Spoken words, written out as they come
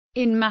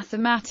In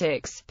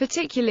mathematics,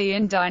 particularly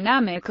in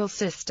dynamical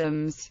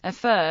systems, a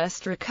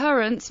first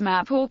recurrence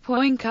map or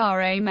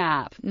Poincaré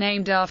map,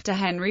 named after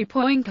Henri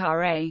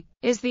Poincaré,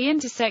 is the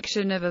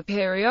intersection of a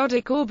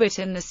periodic orbit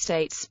in the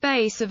state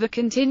space of a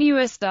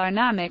continuous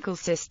dynamical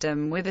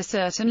system with a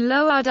certain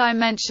lower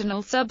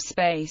dimensional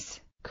subspace,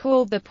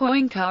 called the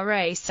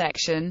Poincaré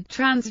section,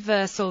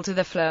 transversal to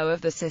the flow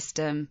of the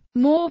system.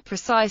 More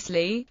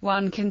precisely,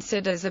 one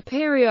considers a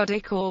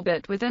periodic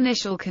orbit with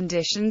initial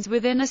conditions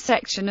within a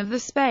section of the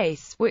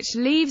space, which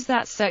leaves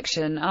that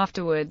section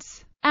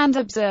afterwards, and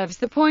observes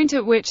the point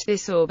at which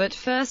this orbit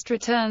first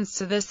returns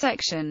to the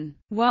section.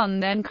 One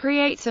then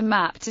creates a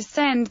map to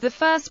send the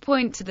first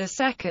point to the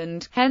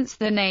second, hence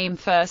the name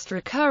first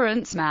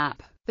recurrence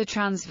map. The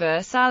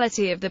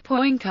transversality of the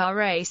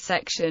Poincaré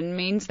section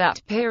means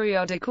that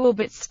periodic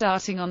orbits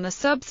starting on the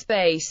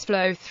subspace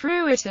flow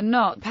through it and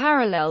not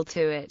parallel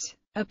to it.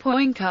 A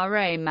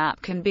Poincaré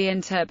map can be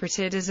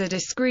interpreted as a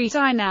discrete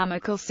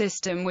dynamical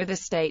system with a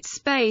state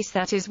space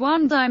that is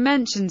one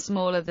dimension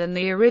smaller than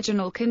the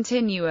original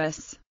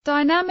continuous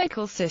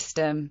dynamical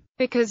system,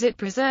 because it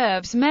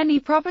preserves many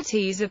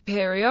properties of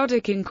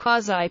periodic and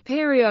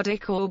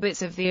quasi-periodic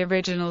orbits of the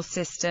original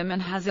system and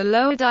has a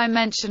lower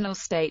dimensional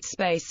state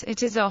space.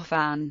 It is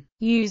often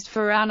used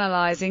for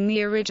analyzing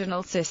the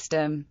original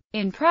system.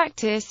 In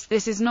practice,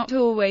 this is not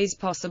always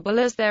possible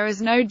as there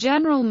is no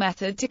general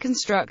method to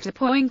construct a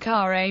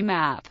Poincaré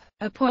map.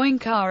 A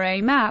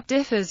Poincaré map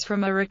differs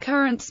from a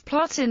recurrence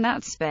plot in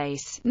that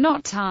space,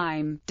 not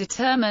time,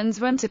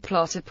 determines when to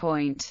plot a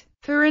point.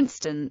 For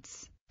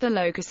instance, the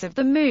locus of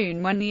the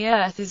Moon when the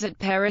Earth is at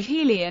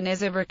perihelion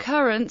is a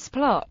recurrence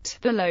plot.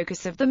 The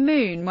locus of the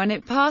Moon when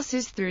it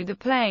passes through the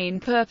plane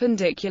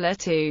perpendicular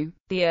to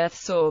the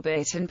Earth's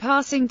orbit and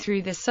passing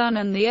through the Sun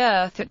and the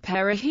Earth at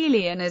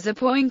perihelion is a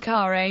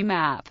Poincaré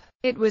map.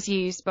 It was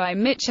used by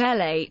Michel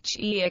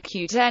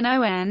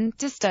Hequeton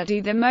to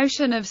study the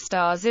motion of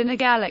stars in a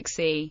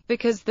galaxy,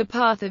 because the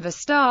path of a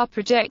star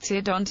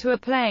projected onto a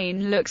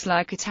plane looks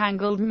like a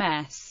tangled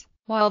mess,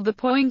 while the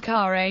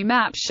Poincaré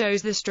map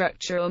shows the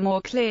structure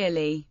more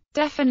clearly.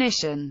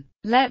 Definition: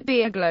 let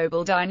be a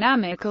global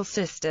dynamical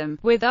system,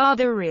 with r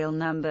the real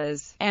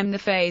numbers, m the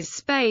phase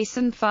space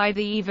and phi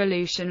the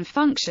evolution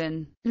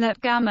function.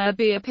 Let gamma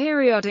be a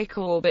periodic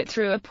orbit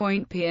through a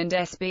point P and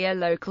S be a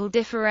local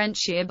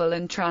differentiable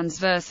and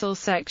transversal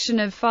section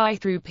of phi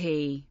through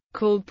P,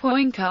 called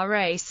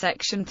Poincaré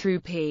section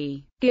through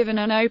P. Given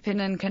an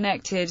open and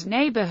connected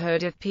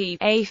neighborhood of P,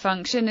 a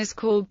function is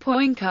called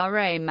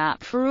Poincaré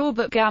map for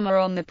orbit gamma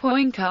on the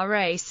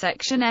Poincaré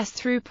section S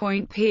through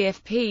point P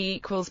if P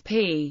equals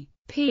P.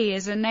 P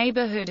is a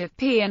neighborhood of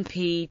P and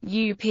P.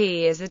 UP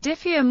is a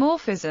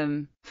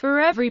diffeomorphism. For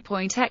every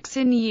point x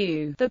in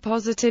U, the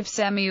positive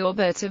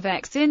semi-orbit of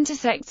x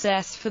intersects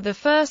S for the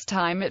first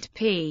time at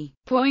P.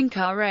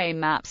 Poincaré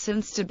maps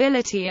and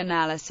stability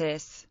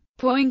analysis.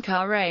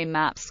 Poincaré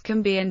maps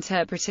can be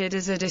interpreted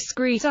as a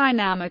discrete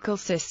dynamical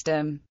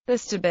system. The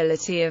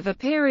stability of a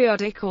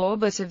periodic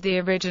orbit of the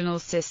original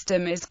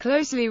system is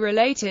closely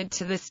related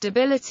to the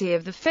stability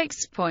of the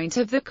fixed point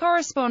of the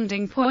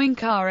corresponding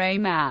Poincaré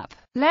map.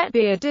 Let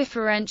be a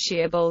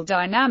differentiable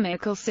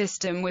dynamical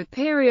system with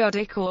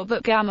periodic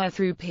orbit gamma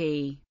through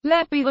P.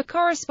 Let be the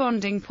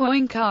corresponding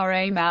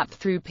Poincaré map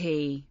through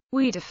P.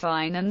 We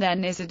define and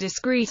then is a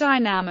discrete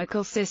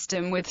dynamical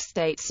system with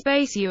state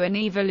space U and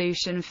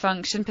evolution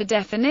function. Per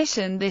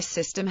definition, this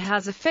system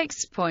has a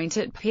fixed point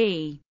at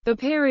P. The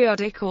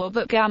periodic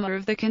orbit gamma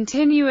of the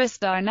continuous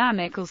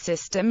dynamical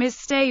system is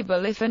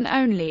stable if and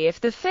only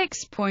if the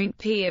fixed point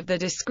P of the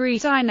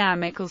discrete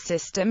dynamical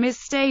system is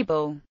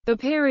stable. The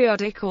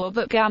periodic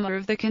orbit gamma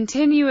of the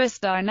continuous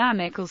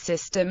dynamical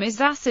system is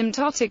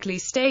asymptotically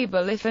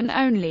stable if and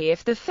only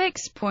if the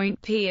fixed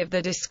point P of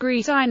the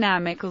discrete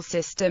dynamical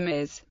system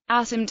is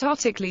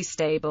asymptotically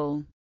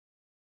stable.